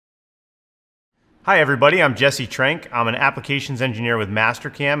Hi everybody, I'm Jesse Trank. I'm an applications engineer with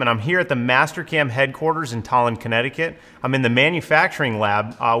Mastercam, and I'm here at the Mastercam headquarters in Tolland, Connecticut. I'm in the manufacturing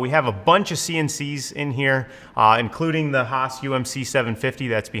lab. We have a bunch of CNCs in here, including the Haas UMC 750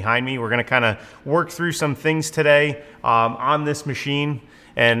 that's behind me. We're going to kind of work through some things today on this machine,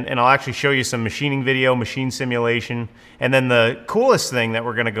 and I'll actually show you some machining video, machine simulation, and then the coolest thing that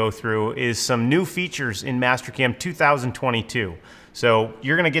we're going to go through is some new features in Mastercam 2022. So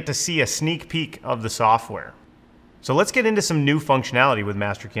you're going to get to see a sneak peek of the software. So let's get into some new functionality with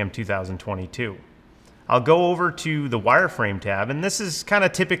Mastercam 2022. I'll go over to the wireframe tab, and this is kind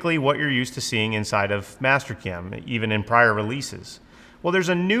of typically what you're used to seeing inside of Mastercam, even in prior releases. Well, there's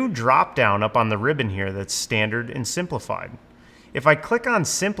a new drop down up on the ribbon here that's standard and simplified. If I click on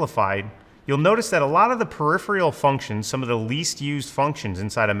simplified, you'll notice that a lot of the peripheral functions, some of the least used functions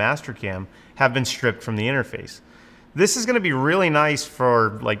inside of Mastercam, have been stripped from the interface. This is going to be really nice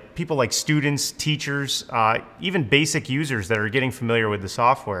for people like students, teachers, even basic users that are getting familiar with the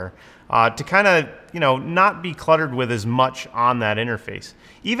software to kind of not be cluttered with as much on that interface.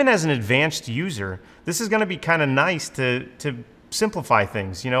 Even as an advanced user, this is going to be kind of nice to simplify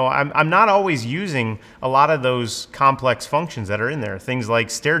things. I'm not always using a lot of those complex functions that are in there. Things like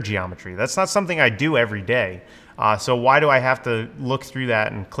stair geometry. That's not something I do every day. So why do I have to look through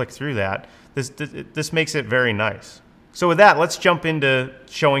that and click through that? This makes it very nice. So with that, let's jump into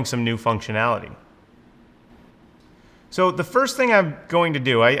showing some new functionality. So the first thing I'm going to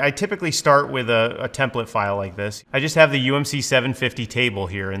do, I typically start with a template file like this. I just have the UMC 750 table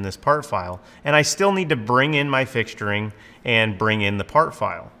here in this part file, and I still need to bring in my fixturing and bring in the part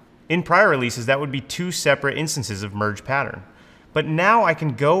file. In prior releases, that would be two separate instances of merge pattern. But now I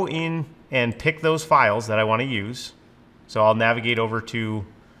can go in and pick those files that I want to use. So I'll navigate over to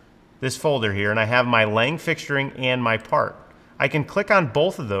this folder here, and I have my Lang fixturing and my part. I can click on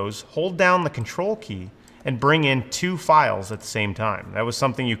both of those, hold down the control key, and bring in two files at the same time. That was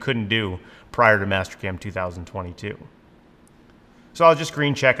something you couldn't do prior to Mastercam 2022. So I'll just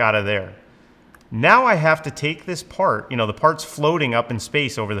green check out of there. Now I have to take this part, the part's floating up in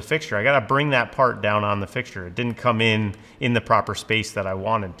space over the fixture. I gotta bring that part down on the fixture. It didn't come in the proper space that I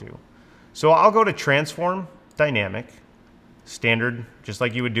wanted to. So I'll go to Transform Dynamic, standard, just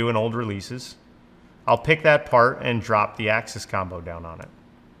like you would do in old releases. I'll pick that part and drop the axis combo down on it.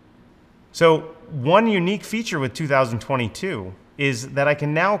 So one unique feature with 2022 is that I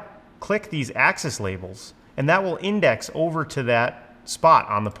can now click these axis labels, and that will index over to that spot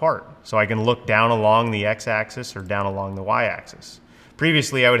on the part. So I can look down along the x-axis or down along the y-axis.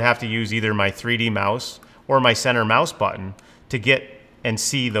 Previously, I would have to use either my 3D mouse or my center mouse button to get and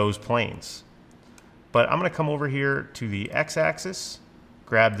see those planes. But I'm going to come over here to the x-axis,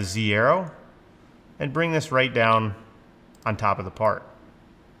 grab the Z arrow, and bring this right down on top of the part.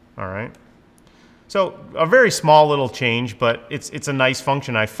 All right. So a very small little change, but it's a nice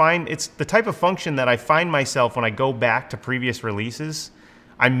function. I find it's the type of function that I find myself when I go back to previous releases,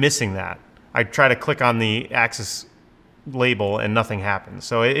 I'm missing that. I try to click on the axis label and nothing happens.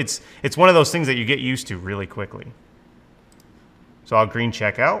 So it's one of those things that you get used to really quickly. So I'll green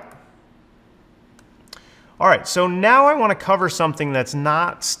check out. All right, so now I want to cover something that's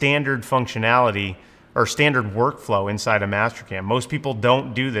not standard functionality or standard workflow inside of Mastercam. Most people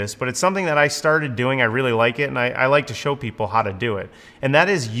don't do this, but it's something that I started doing. I really like it, and I like to show people how to do it. And that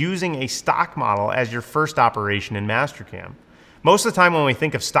is using a stock model as your first operation in Mastercam. Most of the time when we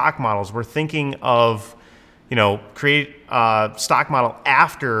think of stock models, we're thinking of, create a stock model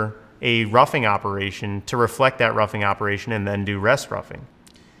after a roughing operation to reflect that roughing operation and then do rest roughing.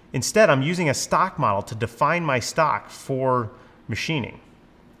 Instead, I'm using a stock model to define my stock for machining.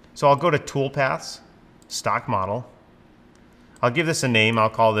 So I'll go to Toolpaths, Stock Model. I'll give this a name. I'll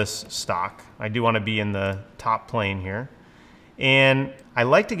call this Stock. I do want to be in the top plane here. And I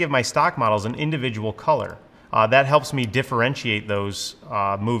like to give my stock models an individual color. That helps me differentiate those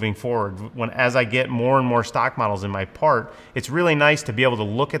moving forward. As I get more and more stock models in my part, it's really nice to be able to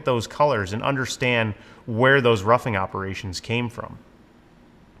look at those colors and understand where those roughing operations came from.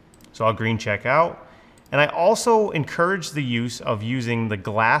 So I'll green check out. And I also encourage the use of using the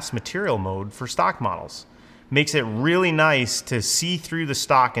glass material mode for stock models. Makes it really nice to see through the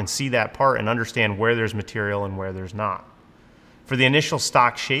stock and see that part and understand where there's material and where there's not. For the initial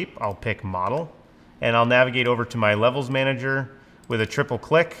stock shape, I'll pick model, and I'll navigate over to my levels manager. With a triple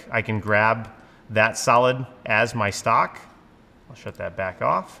click, I can grab that solid as my stock. I'll shut that back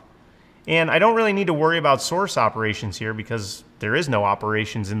off. And I don't really need to worry about source operations here because there is no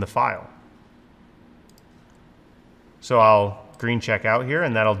operations in the file. So I'll green check out here,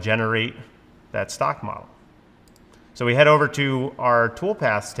 and that'll generate that stock model. So we head over to our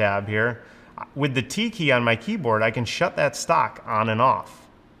Toolpaths tab here. with the T key on my keyboard, I can shut that stock on and off,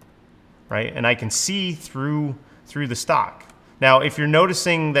 right? And I can see through the stock. Now, if you're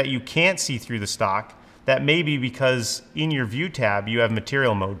noticing that you can't see through the stock, that may be because in your view tab, you have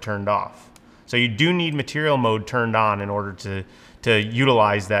material mode turned off. So you do need material mode turned on in order to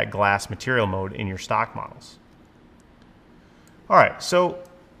utilize that glass material mode in your stock models. All right, so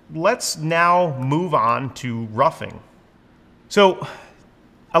let's now move on to roughing. So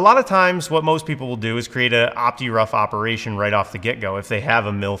a lot of times what most people will do is create an OptiRough operation right off the get-go if they have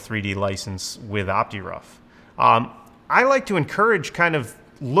a Mil3D license with OptiRough. I like to encourage kind of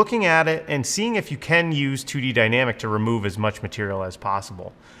looking at it and seeing if you can use 2D Dynamic to remove as much material as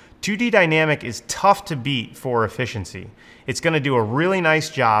possible. 2D Dynamic is tough to beat for efficiency. It's going to do a really nice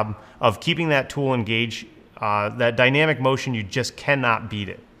job of keeping that tool engaged. That dynamic motion, you just cannot beat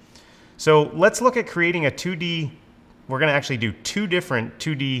it. So let's look at creating a 2D. We're going to actually do two different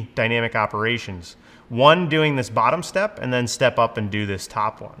 2D dynamic operations. One doing this bottom step and then step up and do this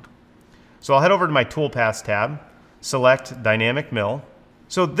top one. So I'll head over to my toolpaths tab, select dynamic mill.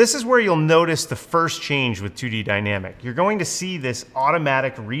 So this is where you'll notice the first change with 2D dynamic. You're going to see this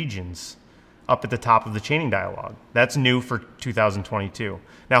automatic regions up at the top of the chaining dialog. That's new for 2022.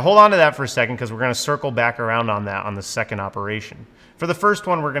 Now hold on to that for a second because we're going to circle back around on that on the second operation. For the first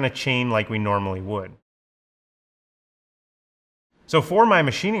one, we're going to chain like we normally would. So for my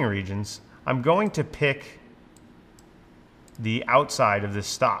machining regions, I'm going to pick the outside of this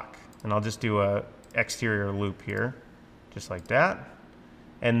stock, and I'll just do a exterior loop here, just like that.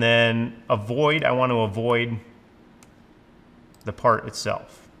 And then avoid, I want to avoid the part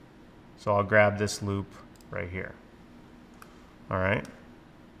itself. So I'll grab this loop right here. All right.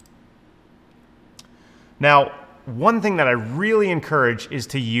 Now, one thing that I really encourage is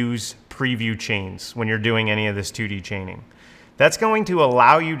to use preview chains when you're doing any of this 2D chaining. That's going to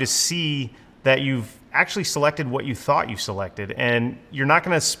allow you to see that you've actually selected what you thought you selected, and you're not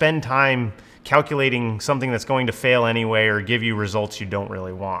going to spend time calculating something that's going to fail anyway or give you results you don't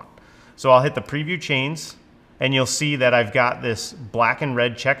really want. So I'll hit the preview chains, and you'll see that I've got this black and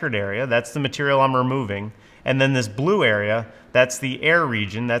red checkered area. That's the material I'm removing. And then this blue area, that's the air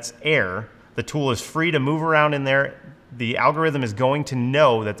region, that's air. The tool is free to move around in there. The algorithm is going to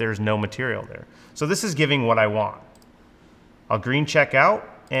know that there's no material there. So this is giving what I want. I'll green check out,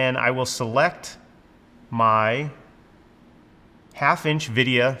 and I will select my 1/2"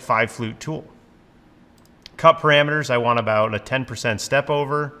 Vidya 5-flute tool. Cut parameters, I want about a 10% step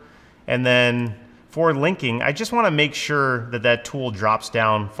over. And then for linking, I just want to make sure that that tool drops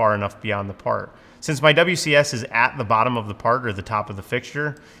down far enough beyond the part. Since my WCS is at the bottom of the part or the top of the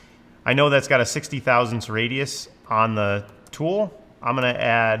fixture, I know that's got a 60 thousandths radius on the tool. I'm going to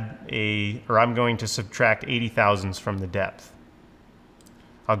add I'm going to subtract 80 thousandths from the depth.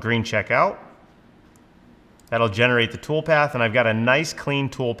 I'll green check out. That'll generate the toolpath, and I've got a nice clean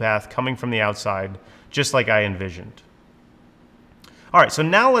toolpath coming from the outside, just like I envisioned. All right, so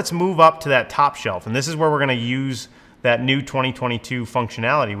now let's move up to that top shelf, and this is where we're going to use that new 2022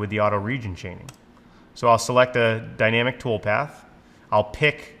 functionality with the auto region chaining. So I'll select a dynamic toolpath. I'll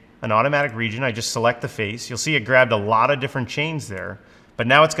pick an automatic region. I just select the face. You'll see it grabbed a lot of different chains there, but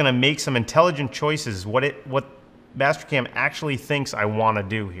now it's going to make some intelligent choices, what Mastercam actually thinks I want to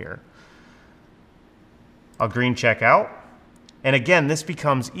do here. I'll green check out. And again, this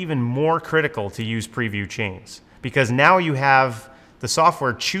becomes even more critical to use preview chains because now you have the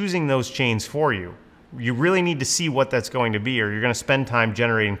software choosing those chains for you. You really need to see what that's going to be, or you're going to spend time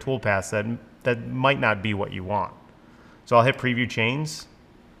generating toolpaths that might not be what you want. So I'll hit preview chains,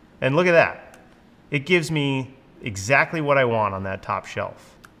 and look at that. It gives me exactly what I want on that top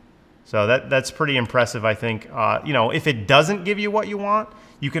shelf. So that's pretty impressive, I think. You know, if it doesn't give you what you want,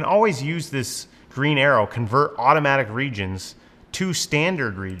 you can always use this green arrow, convert automatic regions to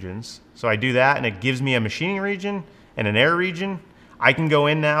standard regions. So I do that, and it gives me a machining region and an air region. I can go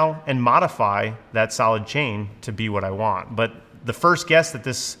in now and modify that solid chain to be what I want. But the first guess that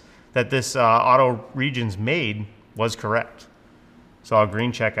this auto regions made was correct. So I'll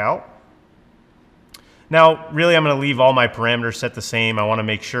green check out. Now, really, I'm going to leave all my parameters set the same. I want to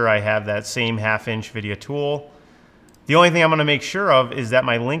make sure I have that same 1/2" Vidya tool. The only thing I'm going to make sure of is that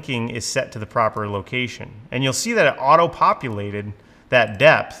my linking is set to the proper location. And you'll see that it auto-populated that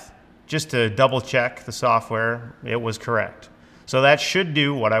depth just to double check the software. It was correct. So that should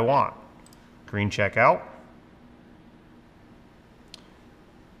do what I want. Green check out.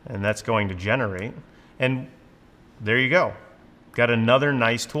 And that's going to generate. And there you go. Got another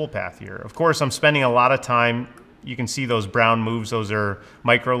nice toolpath here. Of course, I'm spending a lot of time. You can see those brown moves. Those are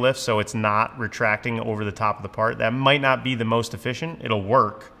micro lifts, so it's not retracting over the top of the part. That might not be the most efficient. It'll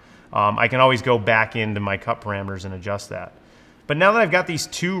work, I can always go back into my cut parameters and adjust that. But now that I've got these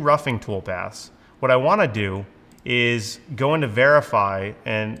two roughing toolpaths, what I want to do is go into verify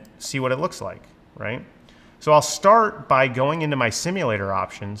and see what it looks like, right? So I'll start by going into my simulator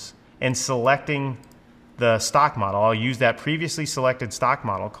options and selecting the stock model. I'll use that previously selected stock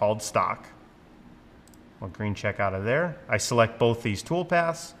model called stock. I'll green check out of there. I select both these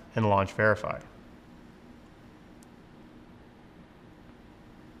toolpaths and launch verify.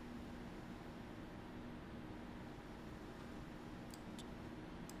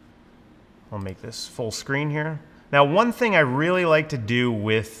 I'll make this full screen here. Now, one thing I really like to do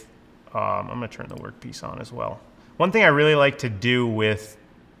with, I'm going to turn the workpiece on as well. One thing I really like to do with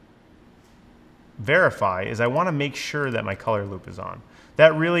verify is I want to make sure that my color loop is on.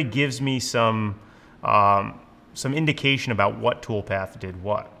 That really gives me some indication about what toolpath did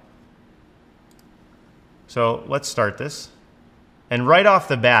what. So let's start this. And right off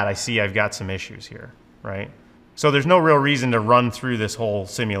the bat, I see I've got some issues here, right? So there's no real reason to run through this whole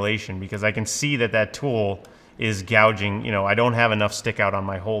simulation because I can see that that tool is gouging, you know, I don't have enough stick out on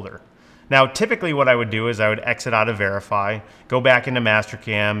my holder. Now, typically what I would do is I would exit out of verify, go back into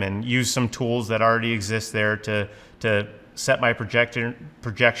Mastercam and use some tools that already exist there to set my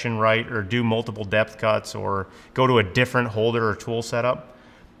projection right or do multiple depth cuts or go to a different holder or tool setup.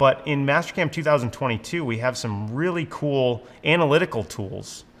 But in Mastercam 2022, we have some really cool analytical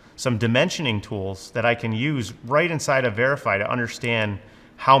tools, some dimensioning tools that I can use right inside of verify to understand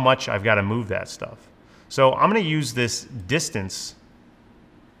how much I've got to move that stuff. So I'm going to use this distance,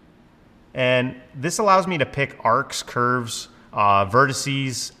 and this allows me to pick arcs, curves,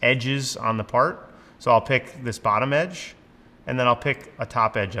 vertices, edges on the part. So I'll pick this bottom edge, and then I'll pick a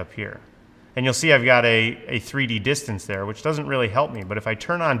top edge up here. And you'll see I've got a 3D distance there, which doesn't really help me. But if I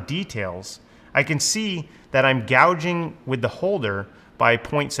turn on details, I can see that I'm gouging with the holder by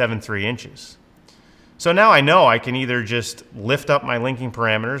 0.73 inches. So now I know I can either just lift up my linking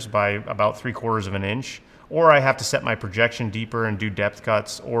parameters by about 3/4 of an inch, or I have to set my projection deeper and do depth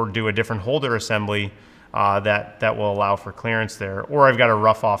cuts, or do a different holder assembly that will allow for clearance there, or I've got to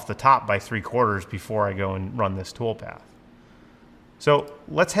rough off the top by 3/4 before I go and run this toolpath. So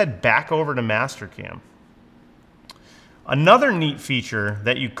let's head back over to Mastercam. Another neat feature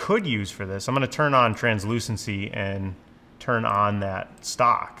that you could use for this, I'm going to turn on translucency and turn on that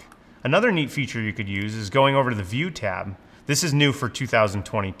stock. Another neat feature you could use is going over to the View tab. This is new for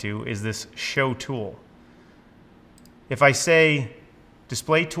 2022, is this Show Tool. If I say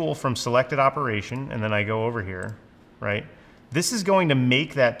Display Tool from Selected Operation, and then I go over here, right? This is going to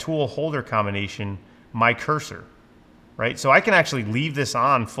make that tool holder combination my cursor, right? So I can actually leave this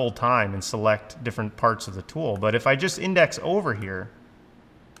on full time and select different parts of the tool. But if I just index over here,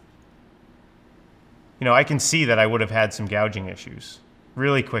 you know, I can see that I would have had some gouging issues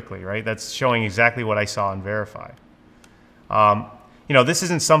really quickly, right? That's showing exactly what I saw in Verify. You know, this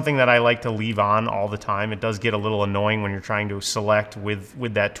isn't something that I like to leave on all the time. It does get a little annoying when you're trying to select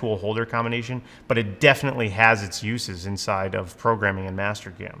with that tool holder combination, but it definitely has its uses inside of programming in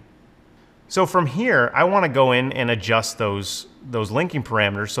Mastercam. So from here, I want to go in and adjust those linking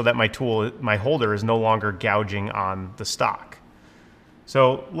parameters so that my holder is no longer gouging on the stock.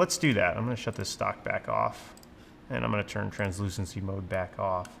 So let's do that. I'm going to shut this stock back off, and I'm going to turn translucency mode back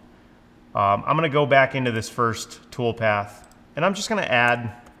off. I'm going to go back into this first toolpath, and I'm just going to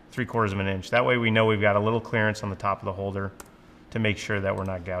add 3/4 of an inch. That way we know we've got a little clearance on the top of the holder to make sure that we're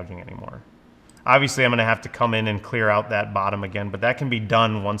not gouging anymore. Obviously, I'm going to have to come in and clear out that bottom again, but that can be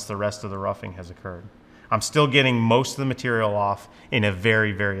done once the rest of the roughing has occurred. I'm still getting most of the material off in a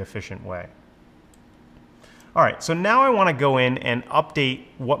very, very efficient way. All right, so now I want to go in and update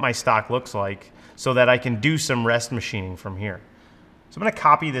what my stock looks like so that I can do some rest machining from here. So I'm going to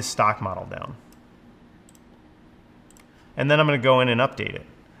copy this stock model down. And then I'm going to go in and update it.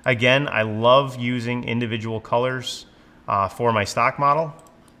 Again, I love using individual colors for my stock model.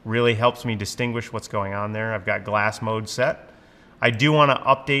 Really helps me distinguish what's going on there. I've got glass mode set. I do want to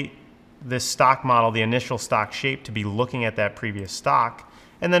update this stock model, the initial stock shape, to be looking at that previous stock.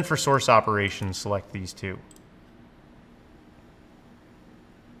 And then for source operations, select these two.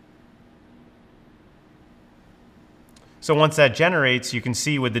 So once that generates, you can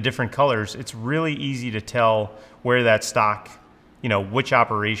see with the different colors, it's really easy to tell where that stock, you know, which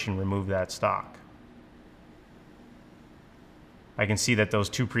operation removed that stock. I can see that those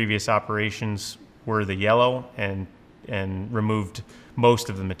two previous operations were the yellow and removed most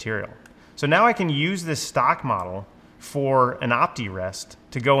of the material. So now I can use this stock model for an OptiRest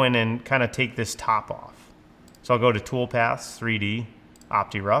to go in and kind of take this top off. So I'll go to Toolpaths, 3D,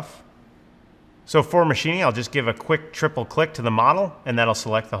 OptiRough. So for machining, I'll just give a quick triple click to the model, and that'll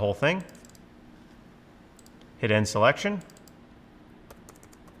select the whole thing. Hit end selection.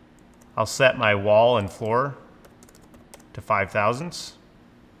 I'll set my wall and floor to 5 thousandths.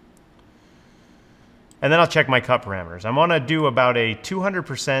 And then I'll check my cut parameters. I'm gonna do about a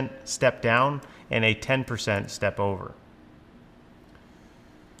 200% step down and a 10% step over.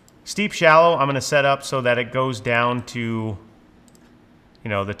 Steep shallow, I'm gonna set up so that it goes down to,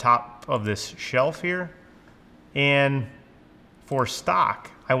 the top of this shelf here. And for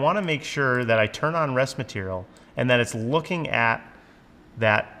stock, I wanna make sure that I turn on rest material and that it's looking at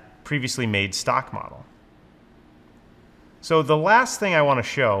that previously made stock model. So the last thing I want to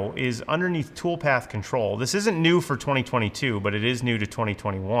show is underneath toolpath control. This isn't new for 2022, but it is new to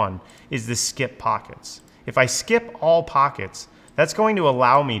 2021, is the skip pockets. If I skip all pockets, that's going to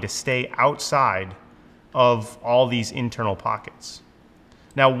allow me to stay outside of all these internal pockets.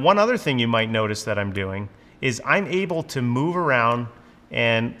 Now, one other thing you might notice that I'm doing is I'm able to move around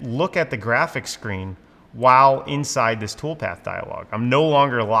and look at the graphics screen while inside this toolpath dialog. I'm no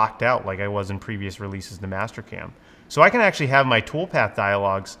longer locked out like I was in previous releases of the Mastercam. So I can actually have my toolpath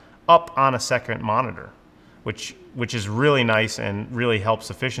dialogs up on a second monitor, which is really nice and really helps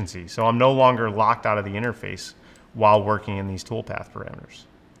efficiency. So I'm no longer locked out of the interface while working in these toolpath parameters.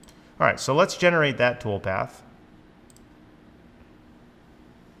 All right, so let's generate that toolpath.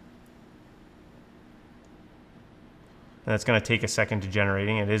 And that's going to take a second to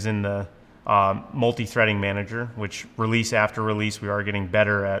generating. It is in the multi-threading manager, which release after release we are getting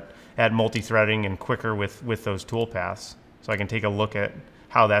better at multi-threading and quicker with those toolpaths. So I can take a look at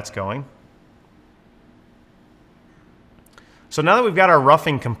how that's going. So now that we've got our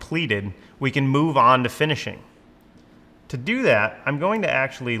roughing completed, we can move on to finishing. To do that, I'm going to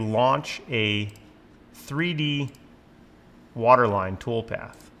actually launch a 3D waterline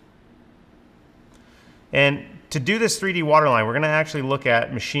toolpath. And to do this 3D waterline, we're going to actually look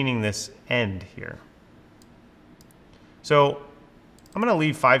at machining this end here. So I'm going to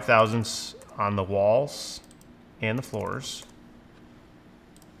leave 5 thousandths on the walls and the floors.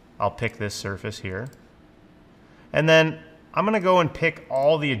 I'll pick this surface here. And then I'm going to go and pick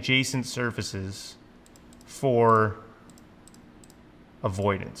all the adjacent surfaces for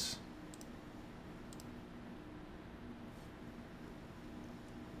avoidance.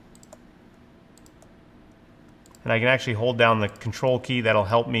 And I can actually hold down the control key. That'll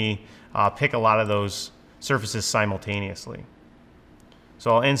help me pick a lot of those surfaces simultaneously.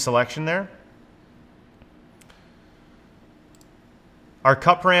 So I'll end selection there. Our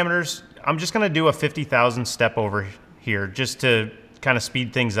cut parameters, I'm just going to do a 50,000 step over here just to kind of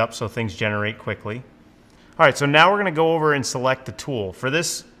speed things up so things generate quickly. All right, so now we're going to go over and select the tool. For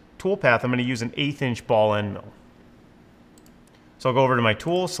this toolpath, I'm going to use an 1/8 inch ball end mill. So I'll go over to my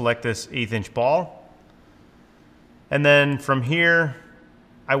tool, select this 1/8 inch ball. And then from here,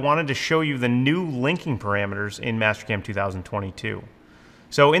 I wanted to show you the new linking parameters in Mastercam 2022.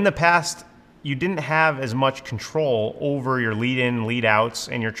 So in the past, you didn't have as much control over your lead in, lead outs,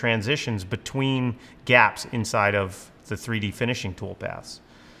 and your transitions between gaps inside of the 3D finishing toolpaths.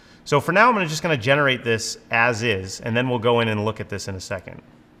 So for now, I'm just going to generate this as is, and then we'll go in and look at this in a second.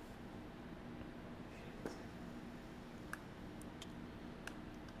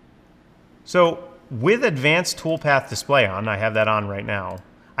 So with advanced toolpath display on, I have that on right now,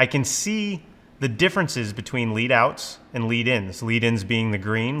 I can see the differences between lead outs and lead ins. Lead ins being the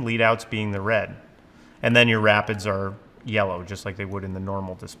green, lead outs being the red. And then your rapids are yellow, just like they would in the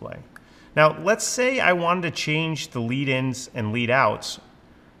normal display. Now, let's say I wanted to change the lead ins and lead outs,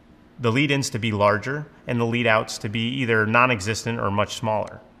 the lead ins to be larger and the lead outs to be either non-existent or much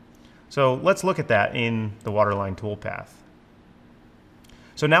smaller. So let's look at that in the waterline toolpath.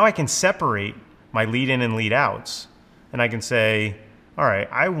 So now I can separate my lead in and lead outs, and I can say, all right,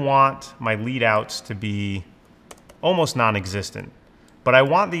 I want my lead outs to be almost non-existent, but I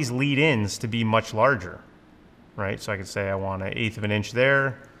want these lead ins to be much larger, right? So I can say I want 1/8 of an inch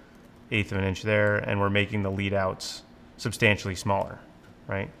there, 1/8 of an inch there, and we're making the lead outs substantially smaller,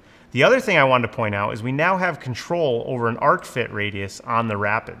 right? The other thing I wanted to point out is we now have control over an arc fit radius on the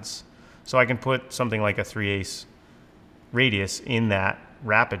rapids. So I can put something like a 3/8 radius in that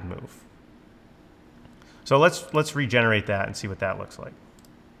rapid move. So let's regenerate that and see what that looks like.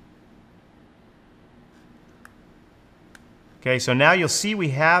 Okay, so now you'll see we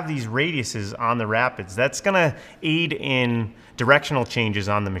have these radiuses on the rapids. That's going to aid in directional changes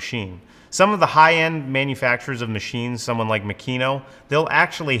on the machine. Some of the high-end manufacturers of machines, someone like Makino, they'll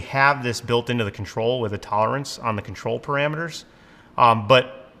actually have this built into the control with a tolerance on the control parameters.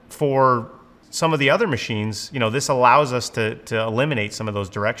 But for some of the other machines, this allows us to eliminate some of those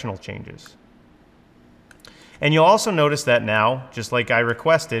directional changes. And you'll also notice that now, just like I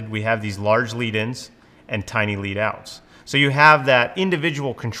requested, we have these large lead-ins and tiny lead-outs. So you have that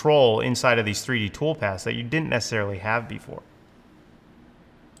individual control inside of these 3D toolpaths that you didn't necessarily have before.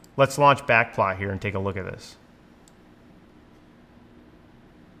 Let's launch Backplot here and take a look at this.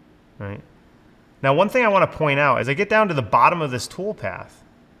 Right. Now, one thing I want to point out, as I get down to the bottom of this toolpath,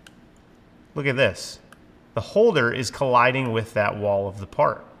 look at this. The holder is colliding with that wall of the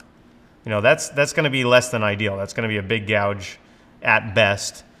part. You know, that's going to be less than ideal. That's going to be a big gouge at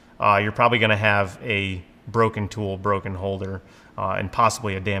best. You're probably going to have a broken tool, broken holder, and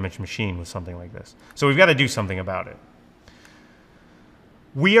possibly a damaged machine with something like this. So we've got to do something about it.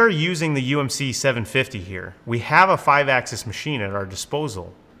 We are using the UMC 750 here. We have a 5-axis machine at our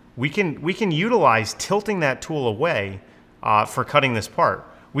disposal. We can utilize tilting that tool away for cutting this part.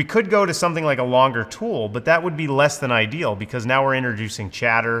 We could go to something like a longer tool, but that would be less than ideal because now we're introducing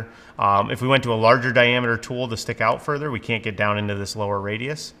chatter. If we went to a larger diameter tool to stick out further, we can't get down into this lower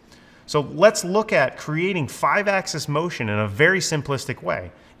radius. So let's look at creating 5-axis motion in a very simplistic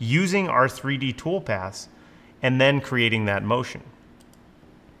way, using our 3D toolpaths and then creating that motion.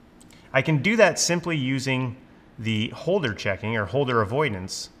 I can do that simply using the holder checking or holder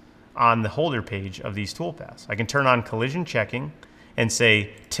avoidance on the holder page of these toolpaths. I can turn on collision checking and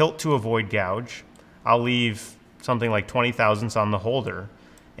say tilt to avoid gouge. I'll leave something like 20 thousandths on the holder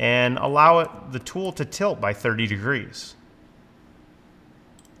and allow the tool to tilt by 30 degrees.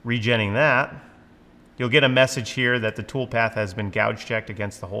 Regenning that, you'll get a message here that the toolpath has been gouge checked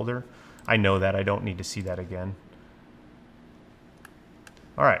against the holder. I know that, I don't need to see that again.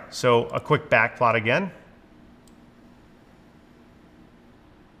 All right, so a quick backplot again.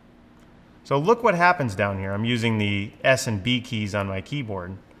 So look what happens down here. I'm using the S and B keys on my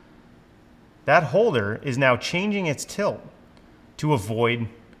keyboard. That holder is now changing its tilt to avoid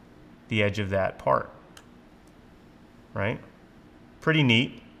the edge of that part, right? Pretty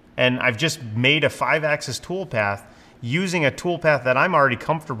neat. And I've just made a 5-axis toolpath using a toolpath that I'm already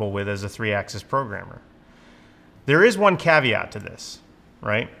comfortable with as a 3-axis programmer. There is one caveat to this,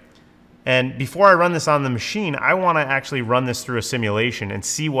 right? And before I run this on the machine, I want to actually run this through a simulation and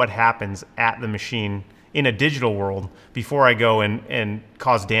see what happens at the machine in a digital world before I go and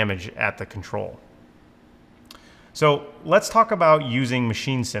cause damage at the control. So let's talk about using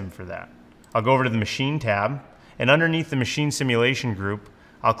Machine Sim for that. I'll go over to the Machine tab, and underneath the Machine Simulation group,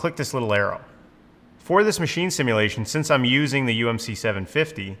 I'll click this little arrow. For this machine simulation, since I'm using the UMC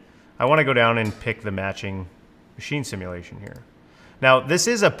 750, I want to go down and pick the matching machine simulation here. Now, this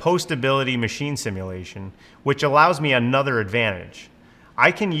is a postability machine simulation, which allows me another advantage.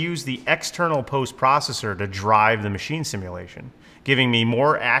 I can use the external post processor to drive the machine simulation, giving me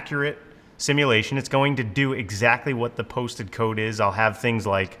more accurate simulation. It's going to do exactly what the posted code is. I'll have things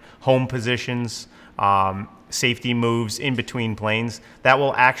like home positions, safety moves in between planes. That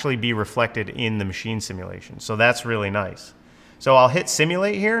will actually be reflected in the machine simulation. So that's really nice. So I'll hit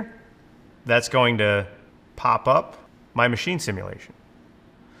simulate here. That's going to pop up my machine simulation.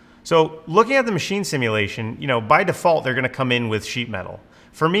 So looking at the machine simulation, you know, by default, they're going to come in with sheet metal.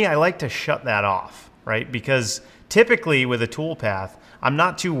 For me, I like to shut that off, right? Because typically with a toolpath, I'm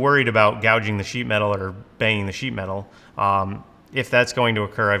not too worried about gouging the sheet metal or banging the sheet metal. If that's going to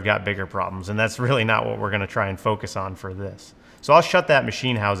occur, I've got bigger problems, and that's really not what we're going to try and focus on for this. So I'll shut that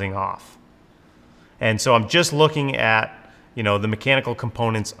machine housing off. And so I'm just looking at, you know, the mechanical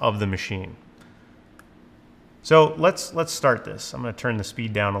components of the machine. So let's start this. I'm going to turn the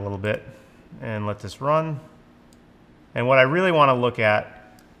speed down a little bit and let this run. And what I really want to look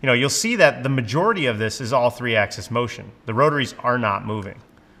at, you know, you'll see that the majority of this is all 3-axis motion. The rotaries are not moving,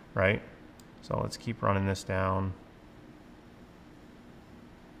 right? So let's keep running this down.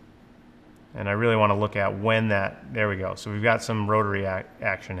 And I really want to look at when that, there we go. So we've got some rotary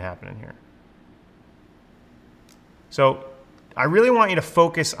action happening here. So I really want you to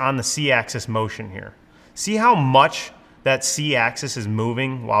focus on the C-axis motion here. See how much that C-axis is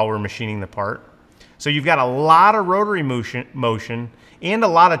moving while we're machining the part? So you've got a lot of rotary motion and a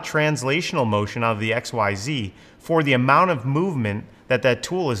lot of translational motion out of the XYZ for the amount of movement that that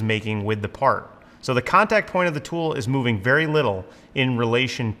tool is making with the part. So the contact point of the tool is moving very little in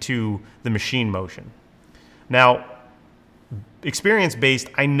relation to the machine motion. Now, experience-based,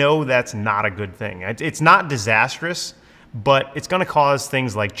 I know that's not a good thing. It's not disastrous, but it's going to cause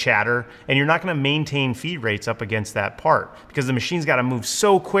things like chatter, and you're not going to maintain feed rates up against that part because the machine's got to move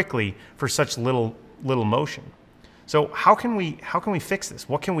so quickly for such little motion. So how can we fix this?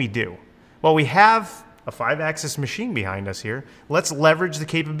 What can we do? Well, we have a 5-axis machine behind us here. Let's leverage the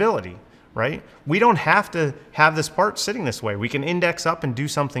capability, right? We don't have to have this part sitting this way. We can index up and do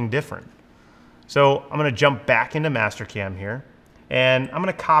something different. So I'm going to jump back into Mastercam here, and I'm going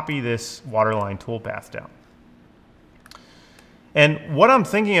to copy this waterline toolpath down. And what I'm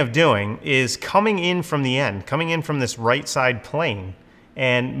thinking of doing is coming in from the end, coming in from this right side plane,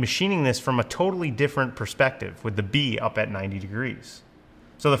 and machining this from a totally different perspective with the B up at 90 degrees.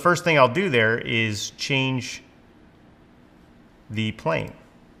 So the first thing I'll do there is change the plane.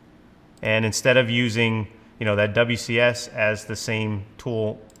 And instead of using, that WCS as the same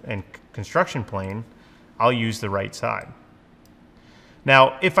tool and construction plane, I'll use the right side.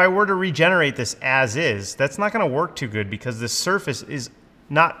 Now, if I were to regenerate this as is, that's not going to work too good because this surface is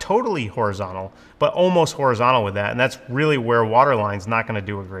not totally horizontal, but almost horizontal with that. And that's really where waterline's not going to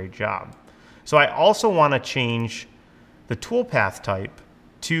do a great job. So I also want to change the toolpath type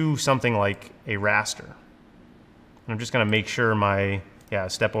to something like a raster. I'm just going to make sure my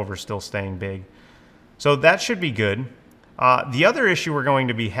step over is still staying big. So that should be good. The other issue we're going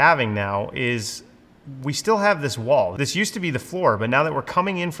to be having now is we still have this wall. This used to be the floor, but now that we're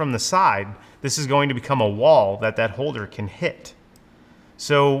coming in from the side, this is going to become a wall that holder can hit.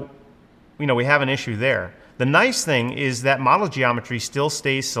 So, we have an issue there. The nice thing is that model geometry still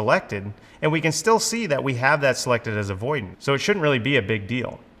stays selected, and we can still see that we have that selected as avoidance. So it shouldn't really be a big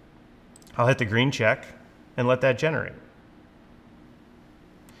deal. I'll hit the green check and let that generate.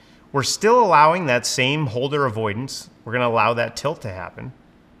 We're still allowing that same holder avoidance. We're going to allow that tilt to happen.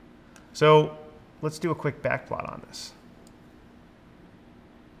 So let's do a quick backplot on this.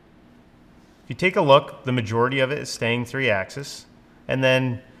 If you take a look, the majority of it is staying 3-axis. And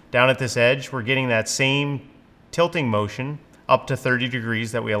then down at this edge, we're getting that same tilting motion up to 30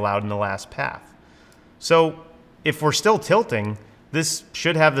 degrees that we allowed in the last path. So if we're still tilting, this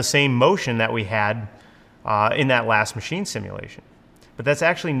should have the same motion that we had in that last machine simulation. But that's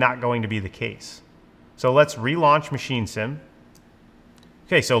actually not going to be the case. So let's relaunch Machine Sim.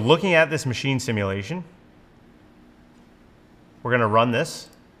 Okay, so looking at this machine simulation, we're going to run this,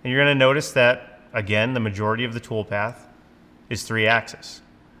 and you're going to notice that, again, the majority of the toolpath is 3-axis.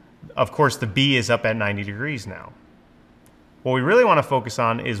 Of course, the B is up at 90 degrees now. What we really want to focus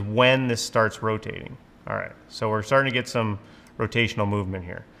on is when this starts rotating. All right, so we're starting to get some rotational movement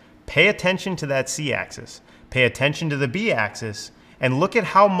here. Pay attention to that C-axis. Pay attention to the B-axis, and look at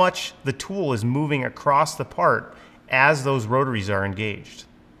how much the tool is moving across the part as those rotaries are engaged.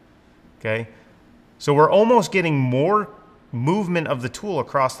 Okay, so we're almost getting more movement of the tool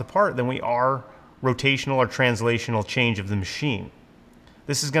across the part than we are rotational or translational change of the machine.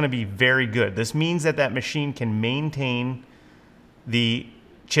 This is going to be very good. This means that machine can maintain the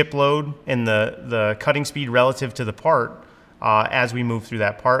chip load and the cutting speed relative to the part as we move through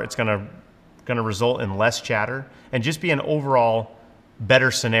that part. It's going to result in less chatter and just be an overall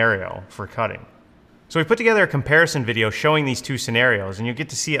better scenario for cutting. So we put together a comparison video showing these two scenarios, and you'll get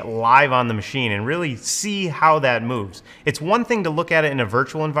to see it live on the machine and really see how that moves. It's one thing to look at it in a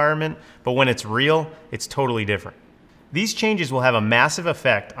virtual environment, but when it's real, it's totally different. These changes will have a massive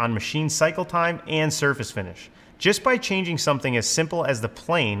effect on machine cycle time and surface finish. Just by changing something as simple as the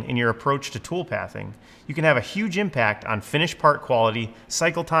plane in your approach to toolpathing, you can have a huge impact on finished part quality,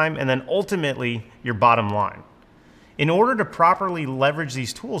 cycle time, and then ultimately your bottom line. In order to properly leverage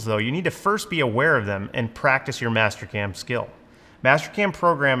these tools, though, you need to first be aware of them and practice your Mastercam skill. Mastercam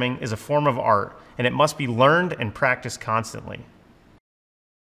programming is a form of art, and it must be learned and practiced constantly.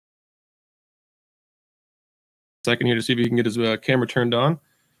 Second here to see if he can get his camera turned on,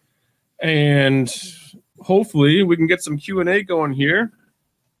 and hopefully we can get some Q&A going here.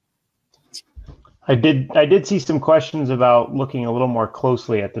 I did see some questions about looking a little more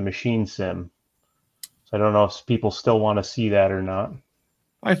closely at the machine sim. So I don't know if people still want to see that or not.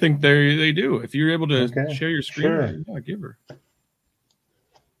 I think they do. If you're able to share your screen, sure. Yeah, give her.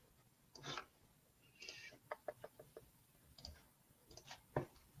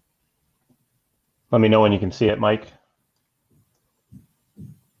 Let me know when you can see it, Mike.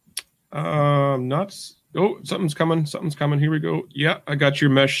 Not. Oh, something's coming. Something's coming. Here we go. Yeah, I got your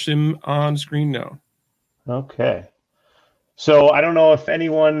mesh sim on screen now. Okay. So I don't know if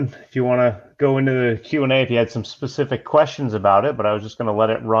you want to go into the Q&A, if you had some specific questions about it, but I was just going to let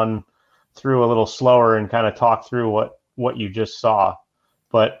it run through a little slower and kind of talk through what you just saw.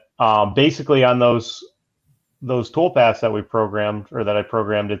 But basically on those toolpaths that we programmed, or that I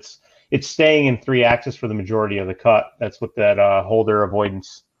programmed, it's staying in 3-axis for the majority of the cut. That's what that holder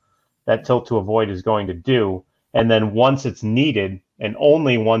avoidance, that tilt to avoid, is going to do. And then once it's needed, and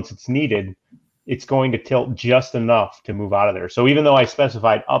only once it's needed, it's going to tilt just enough to move out of there. So even though I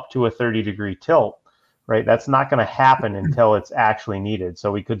specified up to a 30-degree tilt, right, that's not going to happen until it's actually needed.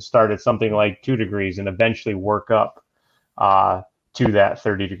 So we could start at something like 2 degrees and eventually work up to that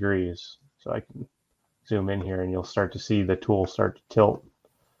 30 degrees. So I can zoom in here and you'll start to see the tool start to tilt.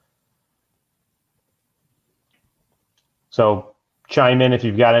 So chime in if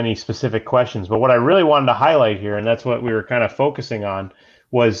you've got any specific questions. But what I really wanted to highlight here, and that's what we were kind of focusing on,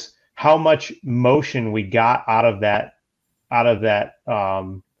 was how much motion we got out of that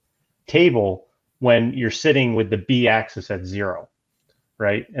table when you're sitting with the B axis at 0,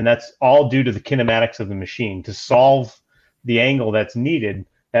 right? And that's all due to the kinematics of the machine. To solve the angle that's needed,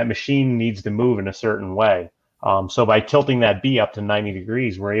 that machine needs to move in a certain way. So by tilting that B up to 90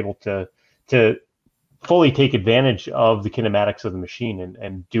 degrees, we're able to fully take advantage of the kinematics of the machine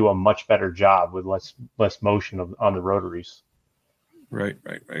and do a much better job with less motion on the rotaries. Right.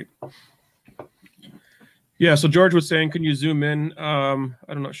 Yeah, so George was saying, can you zoom in? I'm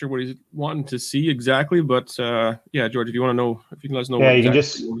not sure what he's wanting to see exactly, but yeah, George, if you want to know, if you can let us know. Yeah, you can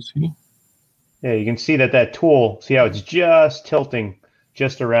just, yeah, you can see that tool, see how it's just tilting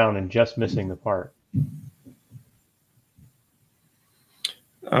just around and just missing the part.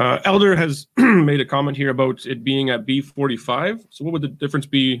 Elder has made a comment here about it being at B45. So what would the difference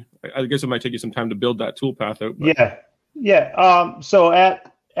be? I guess it might take you some time to build that toolpath out. But... Yeah. So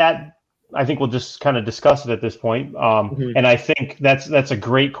at I think we'll just kind of discuss it at this point. And I think that's a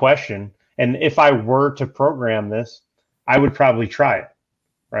great question. And if I were to program this, I would probably try it,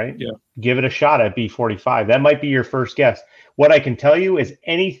 right? Yeah. Give it a shot at B45. That might be your first guess. What I can tell you is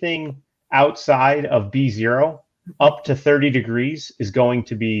anything outside of B0 up to 30 degrees is going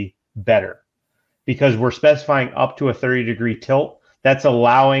to be better, because we're specifying up to a 30-degree tilt. That's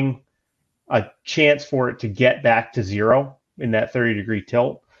allowing a chance for it to get back to 0 in that 30-degree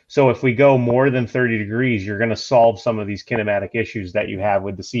tilt. So if we go more than 30 degrees, you're going to solve some of these kinematic issues that you have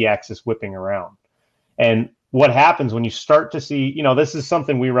with the C-axis whipping around. And what happens when you start to see, this is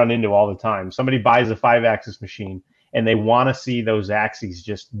something we run into all the time. Somebody buys a 5-axis machine and they want to see those axes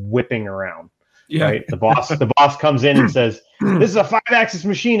just whipping around. Yeah. Right? The boss comes in and says, "This is a 5-axis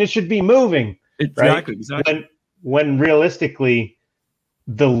machine. It should be moving." Exactly. Right? Exactly. When realistically,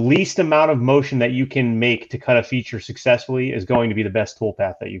 the least amount of motion that you can make to cut a feature successfully is going to be the best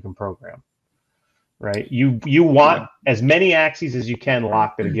toolpath that you can program. Right? You want as many axes as you can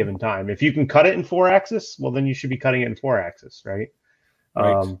locked at a given time. If you can cut it in 4-axis, well, then you should be cutting it in 4-axis, right?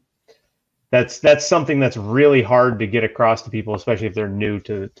 Right. That's something that's really hard to get across to people, especially if they're new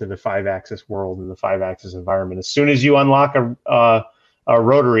to the 5-axis world and the 5-axis environment. As soon as you unlock a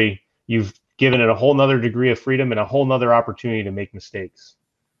rotary, you've given it a whole nother degree of freedom and a whole nother opportunity to make mistakes.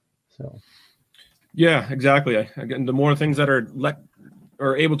 So, yeah, exactly. Again, the more things that are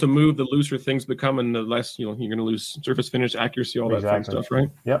able to move, the looser things become, and the less you're going to lose surface finish, accuracy, all that fun stuff, right?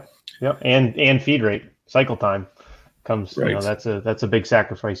 Yep. And feed rate, cycle time comes. Right. That's a big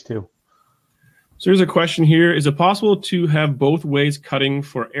sacrifice too. So here's a question here: is it possible to have both ways cutting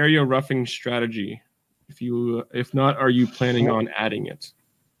for area roughing strategy? If not, are you planning on adding it?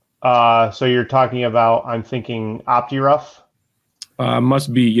 So you're talking about, I'm thinking OptiRough?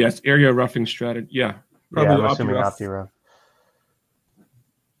 Must be, yes. Area roughing strategy. Yeah. Probably I'm assuming OptiRough.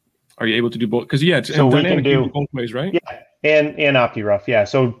 Are you able to do both? Because so we can do both ways, right? Yeah, and OptiRough. Yeah.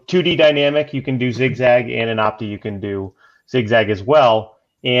 So 2D dynamic, you can do zigzag, and in Opti you can do zigzag as well.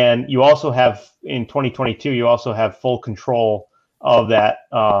 And you also have, in 2022, you also have full control of that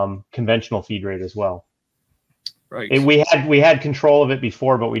conventional feed rate as well. Right. We had control of it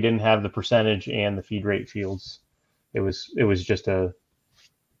before, but we didn't have the percentage and the feed rate fields. It was just it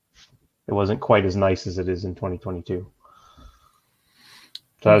wasn't quite as nice as it is in 2022.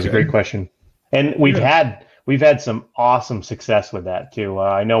 So that was a great question, and we've had some awesome success with that too.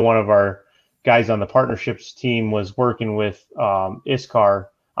 I know one of our guys on the partnerships team was working with ISCAR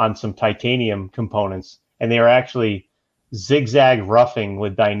on some titanium components, and they were actually zigzag roughing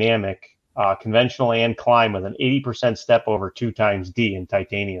with dynamic, conventional and climb, with an 80% step over 2 times D in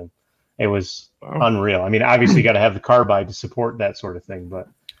titanium. It was unreal. I mean, obviously you got to have the carbide to support that sort of thing, but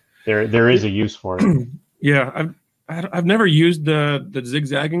there is a use for it. Yeah, I've never used the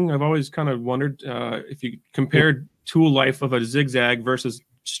zigzagging. I've always kind of wondered if you compared tool life of a zigzag versus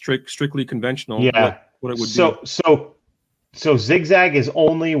strictly conventional, what it would be. So zigzag is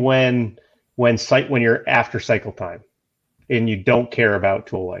only when you're after cycle time and you don't care about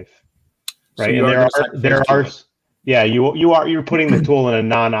tool life, right? So and there are you're putting the tool in a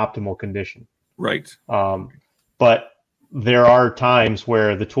non-optimal condition, right? But there are times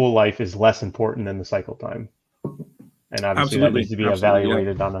where the tool life is less important than the cycle time, and obviously that needs to be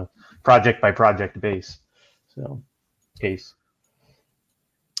evaluated on a project by project case.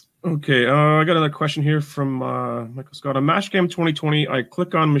 Okay, I got another question here from Michael Scott. On Mastercam 2020, I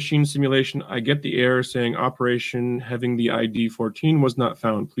click on machine simulation. I get the error saying operation having the ID 14 was not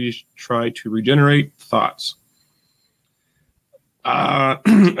found. Please try to regenerate. Thoughts?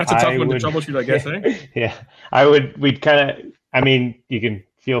 That's a tough one to troubleshoot, I guess, eh? Yeah, we'd kind of, I mean, you can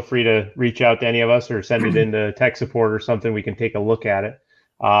feel free to reach out to any of us or send it into tech support or something. We can take a look at it.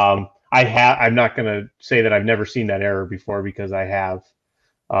 I'm not going to say that I've never seen that error before, because I have.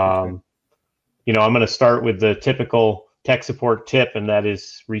 Okay. You know, I'm going to start with the typical tech support tip, and that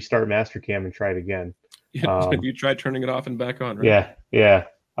is restart Mastercam and try it again. You tried turning it off and back on, right? Yeah.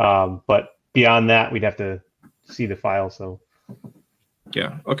 But beyond that, we'd have to see the file. So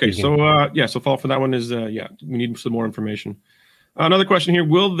yeah. Okay. So follow for that one is we need some more information. Another question here: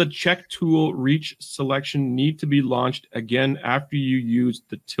 will the check tool reach selection need to be launched again after you use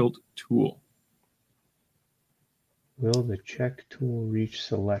the tilt tool? Will the check tool reach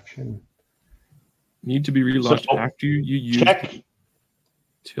selection? Need to be relaunched after you use the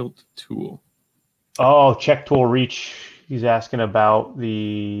tilt tool. Oh, check tool reach. He's asking about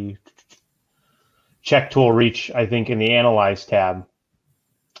the check tool reach, I think, in the Analyze tab.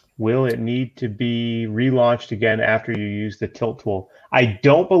 Will it need to be relaunched again after you use the tilt tool? I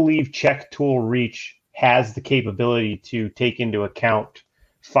don't believe check tool reach has the capability to take into account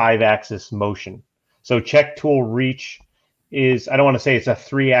 5-axis motion. So check tool reach is, I don't want to say it's a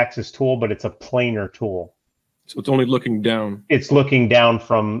 3-axis tool, but it's a planar tool. So it's only looking down. It's looking down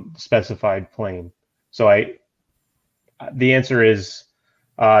from specified plane. So the answer is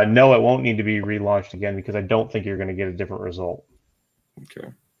no, it won't need to be relaunched again, because I don't think you're going to get a different result. Okay.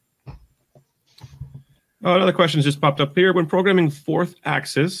 Another question has just popped up here. When programming 4th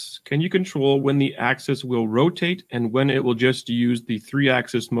axis, can you control when the axis will rotate and when it will just use the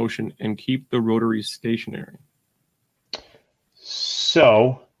 3-axis motion and keep the rotary stationary?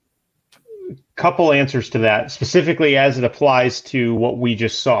 So, a couple answers to that, specifically as it applies to what we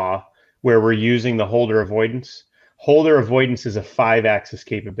just saw, where we're using the holder avoidance. Holder avoidance is a 5-axis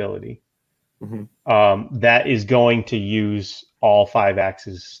capability. Mm-hmm. That is going to use all 5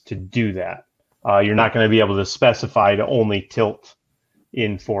 axes to do that. You're not going to be able to specify to only tilt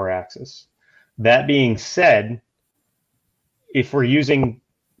in 4 axis. That being said, if we're using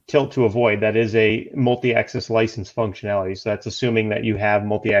tilt to avoid, that is a multi-axis license functionality. So that's assuming that you have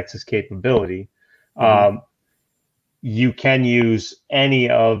multi-axis capability. Mm-hmm. You can use any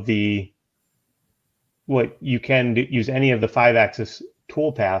of the 5-axis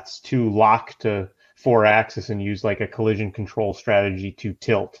toolpaths to lock to 4 axis and use like a collision control strategy to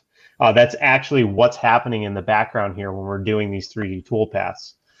tilt. That's actually what's happening in the background here when we're doing these 3D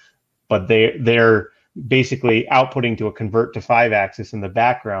toolpaths. But they're basically outputting to a convert to 5-axis in the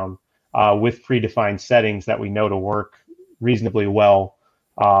background with predefined settings that we know to work reasonably well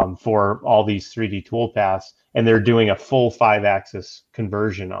for all these 3D toolpaths. And they're doing a full 5-axis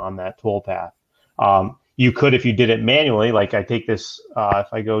conversion on that toolpath. You could, if you did it manually, like I take this,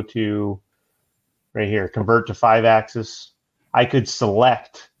 if I go to right here, convert to 5-axis, I could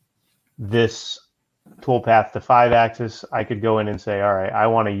select this toolpath to 5-axis. I could go in and say, all right, I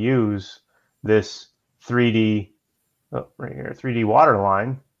want to use this 3D, right here, 3D water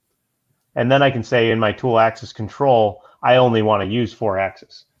line. And then I can say in my tool axis control, I only want to use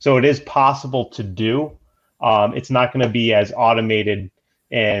 4-axis. So it is possible to do. It's not going to be as automated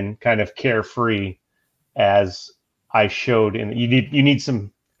and kind of carefree as I showed. And you need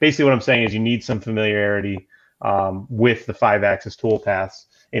some, basically what I'm saying is you need some familiarity with the 5-axis toolpaths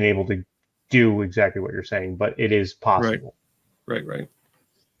and able to do exactly what you're saying, but it is possible. Right.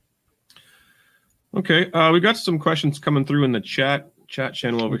 Okay, we've got some questions coming through in the chat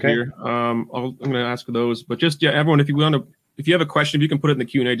channel over here. I'm going to ask for those, but just everyone, if you have a question, if you can put it in the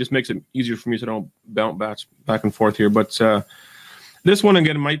Q&A, just makes it easier for me so I don't bounce back and forth here. But this one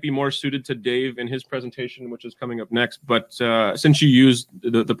again might be more suited to Dave in his presentation, which is coming up next. But since you used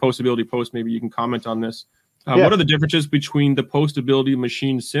the postability post, maybe you can comment on this. What are the differences between the postability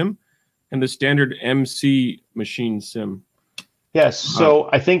machine sim and the standard MC machine sim? Yes, so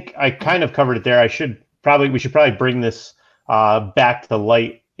I think I kind of covered it there. We should probably bring this back to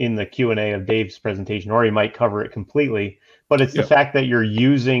light in the Q&A of Dave's presentation, or he might cover it completely. But it's the fact that you're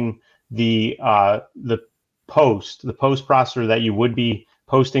using the post processor that you would be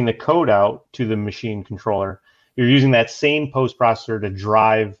posting the code out to the machine controller. You're using that same post processor to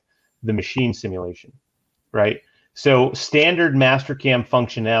drive the machine simulation, right? So standard Mastercam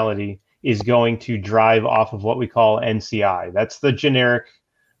functionality is going to drive off of what we call NCI. That's the generic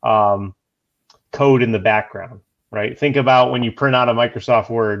code in the background, right? Think about when you print out a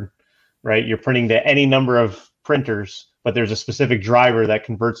Microsoft Word, right? You're printing to any number of printers but there's a specific driver that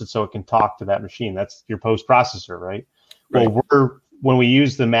converts it so it can talk to that machine. That's your post processor, right? Well, when we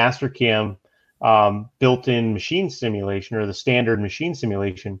use the Mastercam built-in machine simulation or the standard machine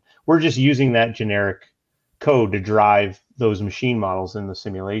simulation, we're just using that generic code to drive those machine models in the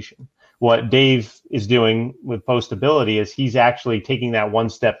simulation. What Dave is doing with postability is he's actually taking that one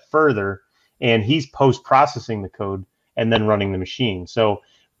step further, and he's post-processing the code and then running the machine. So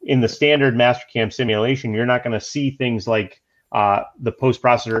in the standard Mastercam simulation, you're not going to see things like the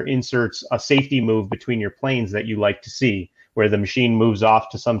post-processor inserts a safety move between your planes that you like to see, where the machine moves off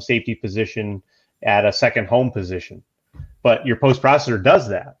to some safety position at a second home position. But your post-processor does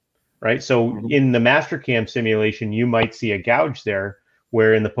that, right? So in the Mastercam simulation, you might see a gouge there,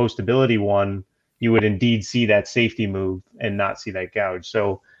 where in the postability one, you would indeed see that safety move and not see that gouge.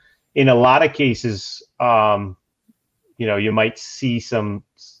 So in a lot of cases, you might see some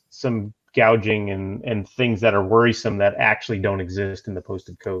gouging and things that are worrisome that actually don't exist in the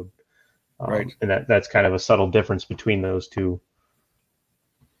posted code. Right. And that's kind of a subtle difference between those two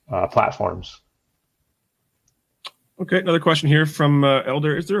platforms. Okay, another question here from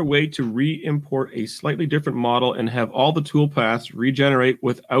Elder. Is there a way to re-import a slightly different model and have all the toolpaths regenerate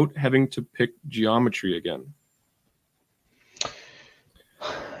without having to pick geometry again?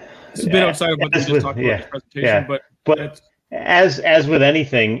 It's a bit outside of what we just talked about in the presentation, but as with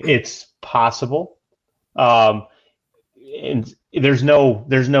anything, it's possible. And there's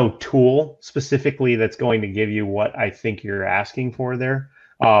no tool specifically that's going to give you what I think you're asking for there.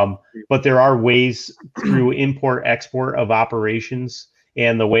 But there are ways through import export of operations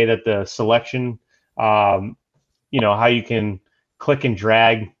and the way that the selection, how you can click and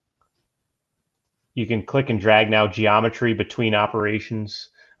drag. You can click and drag now geometry between operations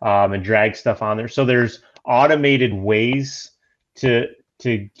and drag stuff on there. So there's automated ways to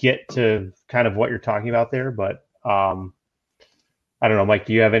get to kind of what you're talking about there. But I don't know, Mike,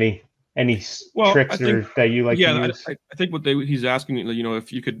 do you have any tricks that you like to use? I think what he's asking,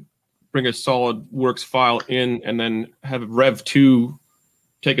 if you could bring a SolidWorks file in and then have Rev2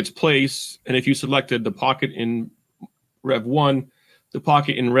 take its place, and if you selected the pocket in Rev1, the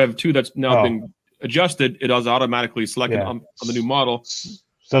pocket in Rev2 that's now been adjusted, it is automatically selected on the new model.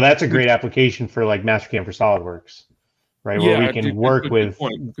 So that's a great application for like Mastercam for SolidWorks, right? Where we can work with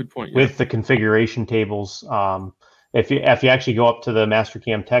the configuration tables. If you actually go up to the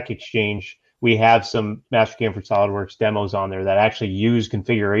Mastercam Tech Exchange, we have some Mastercam for SolidWorks demos on there that actually use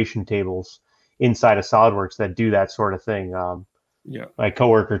configuration tables inside of SolidWorks that do that sort of thing. My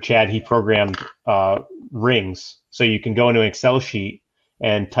coworker Chad, he programmed rings, so you can go into an Excel sheet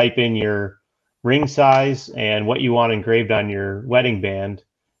and type in your ring size and what you want engraved on your wedding band,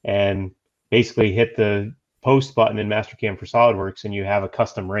 and basically hit the post button in Mastercam for SolidWorks, and you have a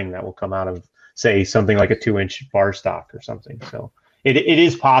custom ring that will come out of, say, something like a 2-inch bar stock or something. So it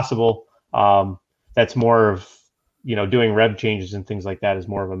is possible. That's more of, doing rev changes and things like that is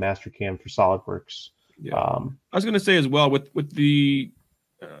more of a Mastercam for SolidWorks. I was going to say as well, with the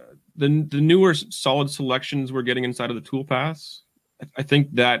newer solid selections we're getting inside of the toolpaths, I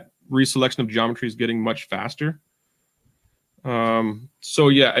think that reselection of geometry is getting much faster.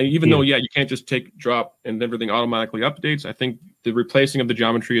 So even though you can't just take drop and everything automatically updates, I think the replacing of the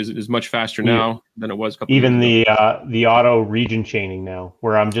geometry is much faster now than it was a couple even years ago. The auto region chaining now,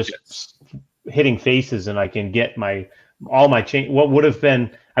 where I'm just hitting faces and I can get all my chain. What would have been,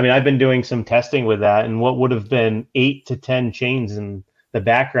 I've been doing some testing with that, and what would have been 8 to 10 chains in the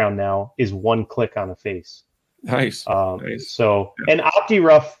background now is one click on a face. Nice. So, and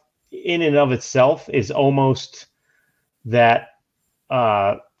OptiRough in and of itself is almost that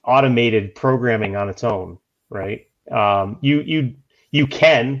automated programming on its own, right? You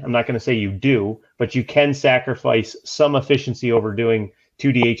can, I'm not going to say you do, but you can sacrifice some efficiency over doing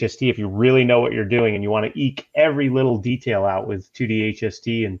 2D HST if you really know what you're doing and you want to eke every little detail out with 2D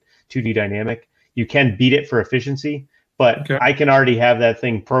HST and 2D dynamic. You can beat it for efficiency, but I can already have that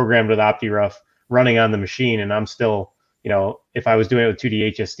thing programmed with OptiRough running on the machine, and I'm still, if I was doing it with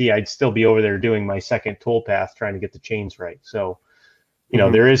 2D HST, I'd still be over there doing my second toolpath trying to get the chains right. So,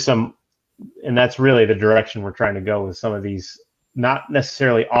 there is some, and that's really the direction we're trying to go with some of these, not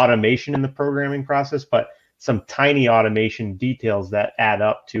necessarily automation in the programming process, but some tiny automation details that add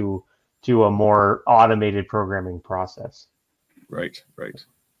up to a more automated programming process. Right.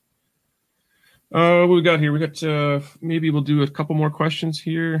 What we got here? We got maybe we'll do a couple more questions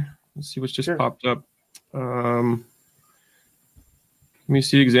here. Let's see what's just popped up. Let me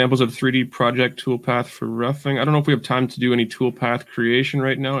see examples of 3D project toolpath for roughing. I don't know if we have time to do any toolpath creation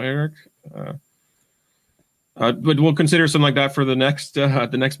right now, Eric. But we'll consider something like that for the next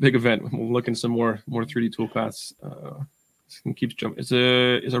big event. We'll look in some more 3D toolpaths. Keeps jumping. Is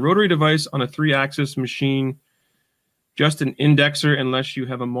a rotary device on a 3-axis machine just an indexer unless you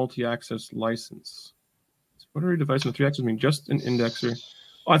have a multi-axis license? Rotary device on a 3-axis machine just an indexer.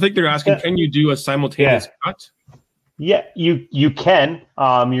 Oh, I think they're asking, can you do a simultaneous cut? Yeah, you can.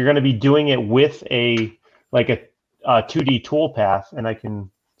 You're going to be doing it with a 2D toolpath, and I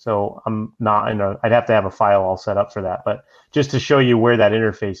can. So I'm not in a. I'd have to have a file all set up for that, but just to show you where that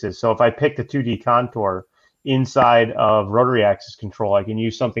interface is. So if I pick the 2D contour inside of rotary axis control, I can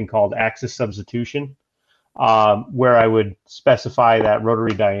use something called axis substitution, where I would specify that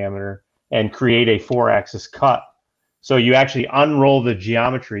rotary diameter and create a 4-axis cut. So you actually unroll the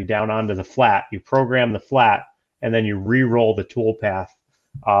geometry down onto the flat. You program the flat, and then you re-roll the toolpath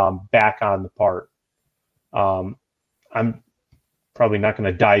back on the part. I'm probably not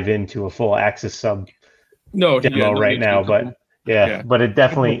going to dive into a full axis sub demo right now, but but it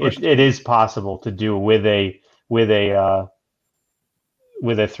definitely it is possible to do with a 3D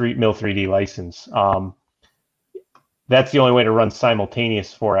license. That's the only way to run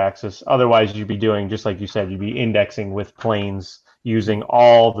simultaneous 4-axis. Otherwise, you'd be doing, just like you said, you'd be indexing with planes using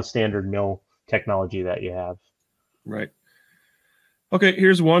all the standard mill technology that you have. Right. Okay,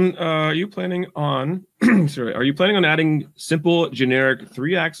 here's one. Are you planning on adding simple generic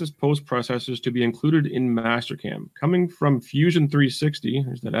 3-axis post processors to be included in Mastercam? Coming from Fusion 360,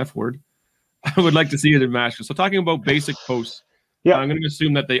 there's that F word, I would like to see it in Mastercam. So talking about basic posts, I'm going to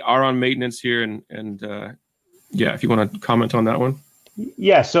assume that they are on maintenance here, and if you want to comment on that one.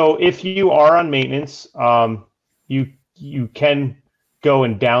 Yeah, so if you are on maintenance, you can go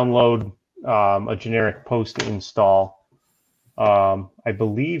and download a generic post to install. I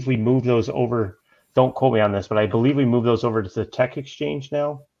believe we moved those over. Don't quote me on this, but I believe we moved those over to the Tech Exchange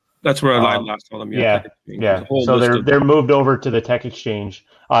now. That's where I last saw them. Yeah. So they're moved over to the Tech Exchange.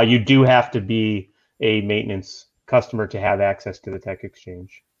 You do have to be a maintenance customer to have access to the Tech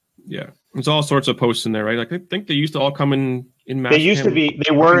Exchange. Yeah, there's all sorts of posts in there, right? Like I think they used to all come in Mastercam. They used to be.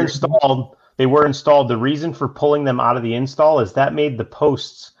 They were installed. They were installed. The reason for pulling them out of the install is that made the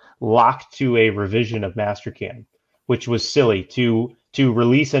posts locked to a revision of Mastercam, which was silly. To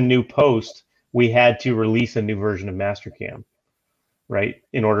release a new post, we had to release a new version of Mastercam, right,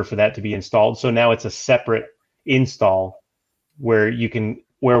 in order for that to be installed. So now it's a separate install where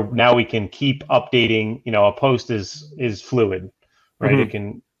now we can keep updating. A post is fluid, right? It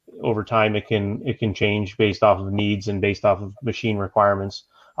can, over time, it can change based off of needs and based off of machine requirements.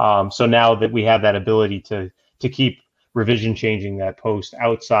 So now that we have that ability to keep revision changing that post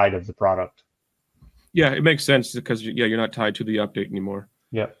outside of the product. Yeah, it makes sense because you're not tied to the update anymore.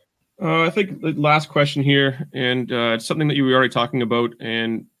 Yep. I think the last question here, and it's something that you were already talking about,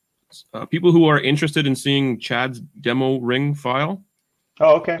 and people who are interested in seeing Chad's demo ring file.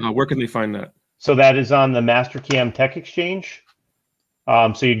 Oh, okay. Where can they find that? So that is on the Mastercam Tech Exchange.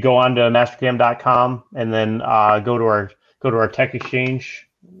 So you'd go on to mastercam.com and then go to our Tech Exchange.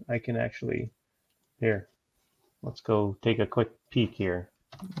 I can actually here. Let's go take a quick peek here.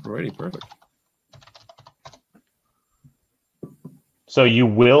 Alrighty, perfect. So you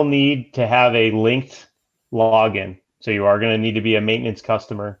will need to have a linked login. So you are going to need to be a maintenance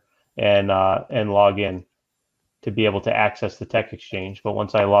customer and log in to be able to access the Tech Exchange. But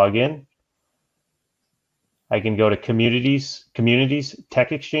once I log in, I can go to communities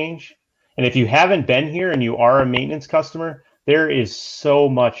Tech Exchange. And if you haven't been here and you are a maintenance customer, there is so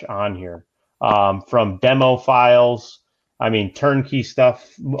much on here, from demo files, turnkey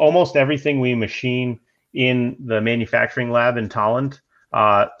stuff, almost everything we machine in the manufacturing lab in Tolland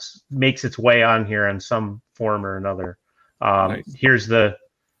makes its way on here in some form or another. Nice. Here's the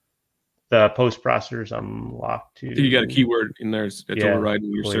post processors. I'm locked to. You got a keyword in there that's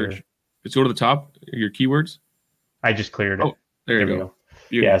overriding your search. Let's go to the top. Your keywords. I just cleared it. Oh, there you go.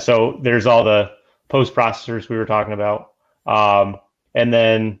 Yeah. So there's all the post processors we were talking about. And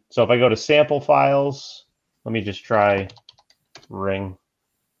then, so if I go to sample files, let me just try ring.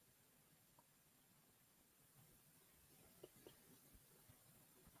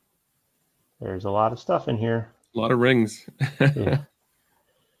 There's a lot of stuff in here. A lot of rings. Yeah.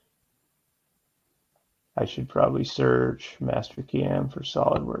 I should probably search Mastercam for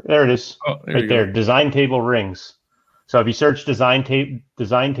SolidWorks. There it is. Oh, right there. Design table rings. So if you search design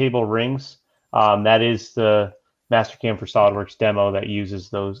table rings, that is the Mastercam for SolidWorks demo that uses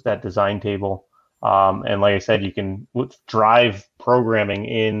that design table. And like I said, you can drive programming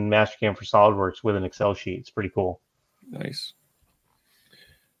in Mastercam for SolidWorks with an Excel sheet. It's pretty cool. Nice.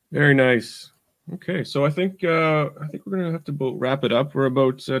 Very nice. Okay, so I think we're gonna have to wrap it up. We're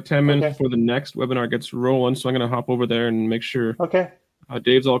about 10 minutes before the next webinar gets rolling, so I'm gonna hop over there and make sure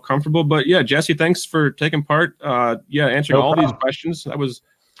Dave's all comfortable. But yeah, Jesse, thanks for taking part. Answering all these questions. That was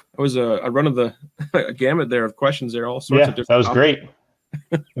a run of the gamut there of questions there, all sorts of different. That was great.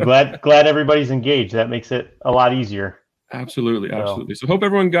 glad everybody's engaged. That makes it a lot easier. Absolutely, absolutely. So hope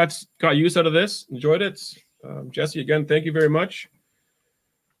everyone got use out of this, enjoyed it. Jesse, again, thank you very much.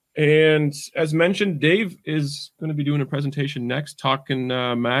 And as mentioned, Dave is going to be doing a presentation next, talking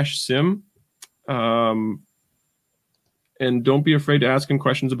MASH Sim. And don't be afraid to ask him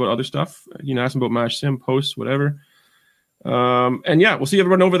questions about other stuff. You know, ask him about MASH Sim, posts, whatever. And yeah, we'll see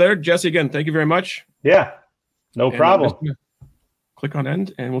everyone over there. Jesse, again, thank you very much. Yeah, no problem. Click on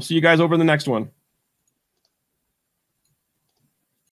end, and we'll see you guys over in the next one.